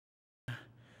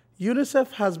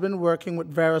UNICEF has been working with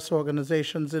various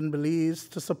organizations in Belize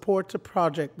to support a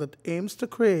project that aims to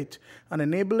create an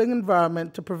enabling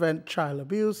environment to prevent child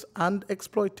abuse and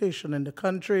exploitation in the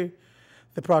country.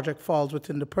 The project falls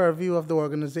within the purview of the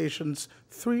organization's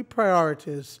three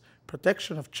priorities: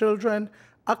 protection of children,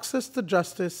 access to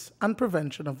justice, and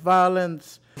prevention of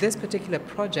violence. This particular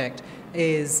project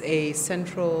is a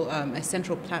central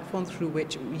platform through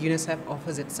which UNICEF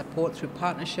offers its support through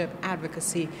partnership,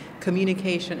 advocacy,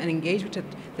 communication, and engagement at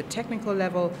the technical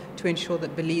level to ensure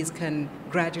that Belize can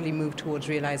gradually move towards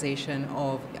realization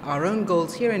of our own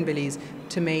goals here in Belize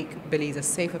to make Belize a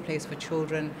safer place for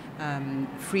children,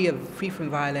 free from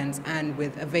violence, and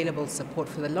with available support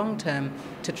for the long term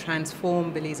to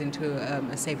transform Belize into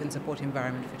a safe and supportive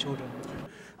environment for children.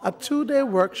 A two-day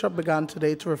workshop began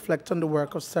today to reflect on the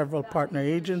work of several partner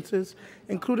agencies,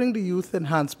 including the Youth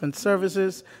Enhancement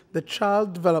Services, the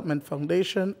Child Development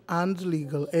Foundation, and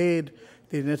Legal Aid.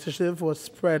 The initiative was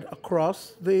spread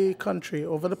across the country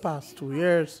over the past 2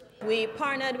 years. We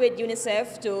partnered with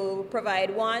UNICEF to provide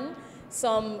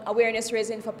some awareness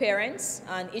raising for parents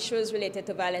on issues related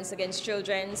to violence against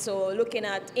children. So looking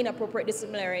at inappropriate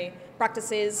disciplinary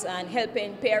practices and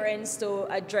helping parents to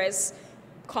address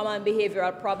common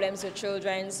behavioral problems with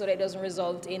children so that it doesn't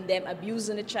result in them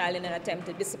abusing the child in an attempt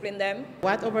to discipline them.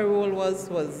 What our role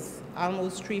was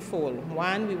almost threefold.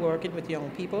 One, we were working with young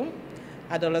people,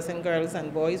 adolescent girls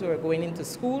and boys who were going into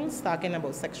schools, talking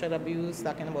about sexual abuse,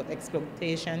 talking about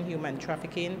exploitation, human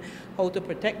trafficking, how to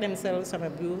protect themselves from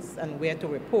abuse, and where to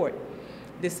report.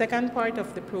 The second part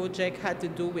of the project had to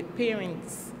do with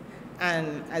parents.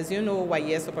 And as you know,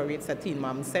 YES operates a Teen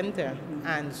Mom Center.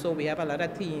 And so we have a lot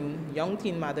of young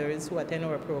teen mothers who attend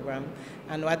our program.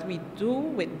 And what we do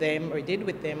with them, or did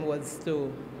with them, was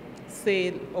to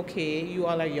say, okay, you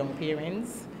all are young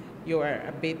parents. You are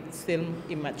a bit still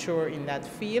immature in that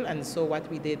field. And so what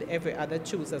we did every other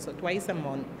Tuesday, so twice a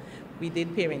month, we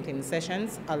did parenting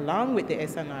sessions along with the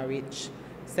SNRH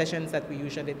sessions that we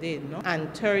usually did. No?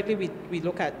 And thirdly, we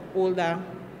look at older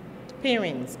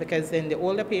parents, because then the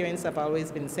older parents have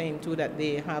always been saying too that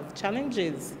they have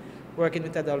challenges working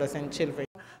with adolescent children.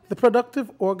 The Productive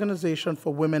Organization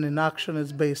for Women in Action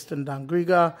is based in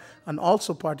Dangriga and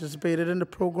also participated in the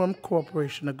program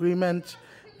cooperation agreement.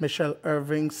 Michelle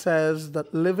Irving says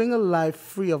that living a life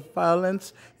free of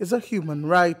violence is a human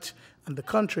right, and the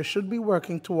country should be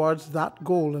working towards that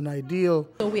goal and ideal.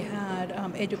 So we had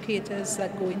educators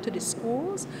that go into the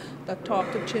schools that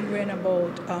talk to children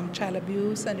about child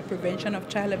abuse and the prevention of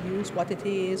child abuse, what it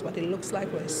is, what it looks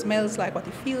like, what it smells like, what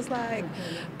it feels like,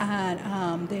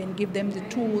 and then give them the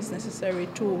tools necessary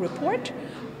to report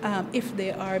if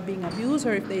they are being abused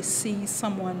or if they see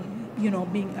someone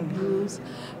being abused.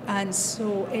 And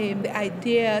so the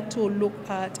idea to look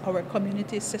at our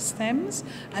community systems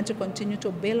and to continue to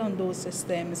build on those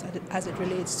systems as it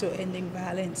relates to ending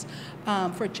violence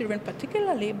for children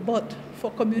particularly, but for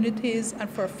communities and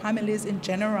for families in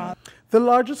general. The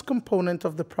largest component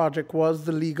of the project was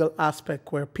the legal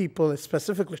aspect, where people,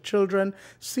 specifically children,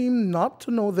 seem not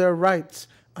to know their rights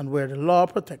and where the law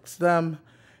protects them.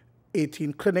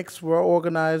 18 clinics were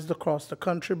organized across the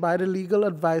country by the Legal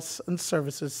Advice and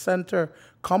Services Center,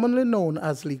 commonly known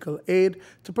as Legal Aid,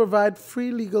 to provide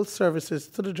free legal services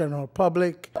to the general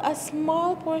public. A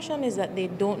small portion is that they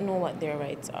don't know what their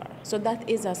rights are. So that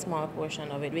is a small portion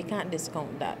of it. We can't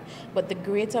discount that. But the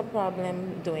greater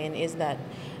problem, Duane, is that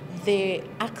the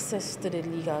access to the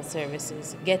legal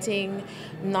services, getting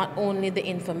not only the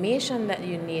information that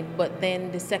you need, but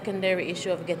then the secondary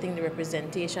issue of getting the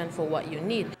representation for what you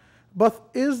need. But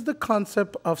is the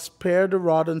concept of spare the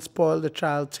rod and spoil the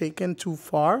child taken too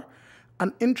far?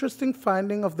 An interesting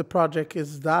finding of the project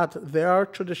is that there are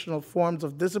traditional forms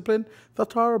of discipline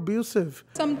that are abusive.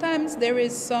 Sometimes there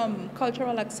is some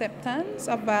cultural acceptance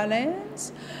of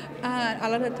violence, and a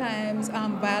lot of times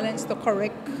violence to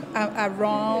correct a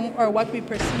wrong or what we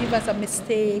perceive as a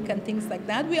mistake and things like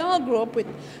that. We all grew up with,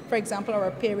 for example,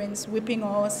 our parents whipping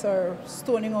us or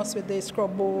stoning us with the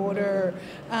scoreboard or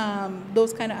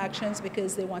those kind of actions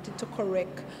because they wanted to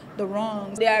correct the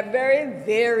wrongs. There are very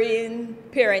varying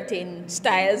parenting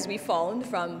styles we found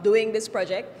from doing this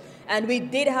project. And we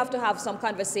did have to have some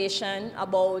conversation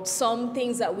about some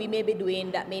things that we may be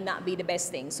doing that may not be the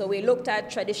best thing. So we looked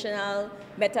at traditional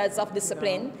methods of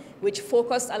discipline, which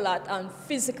focused a lot on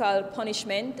physical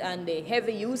punishment and the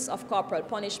heavy use of corporal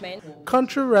punishment.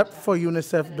 Country Rep for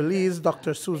UNICEF Belize,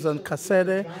 Dr. Susan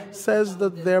Kasede, says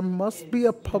that there must be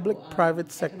a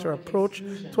public-private sector approach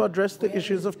to address the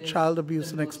issues of child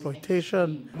abuse and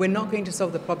exploitation. We're not going to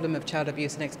solve the problem of child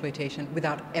abuse and exploitation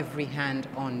without every hand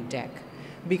on deck.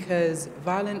 because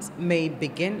violence may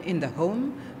begin in the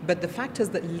home, but the factors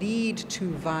that lead to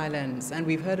violence, and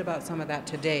we've heard about some of that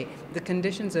today, the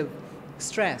conditions of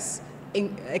stress,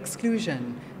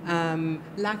 exclusion,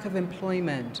 lack of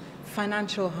employment,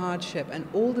 financial hardship, and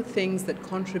all the things that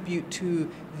contribute to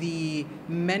the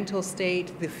mental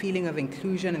state, the feeling of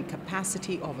inclusion and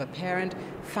capacity of a parent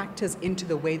factors into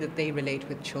the way that they relate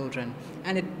with children.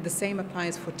 And the same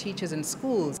applies for teachers in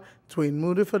schools. Duane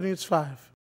Moody for News 5.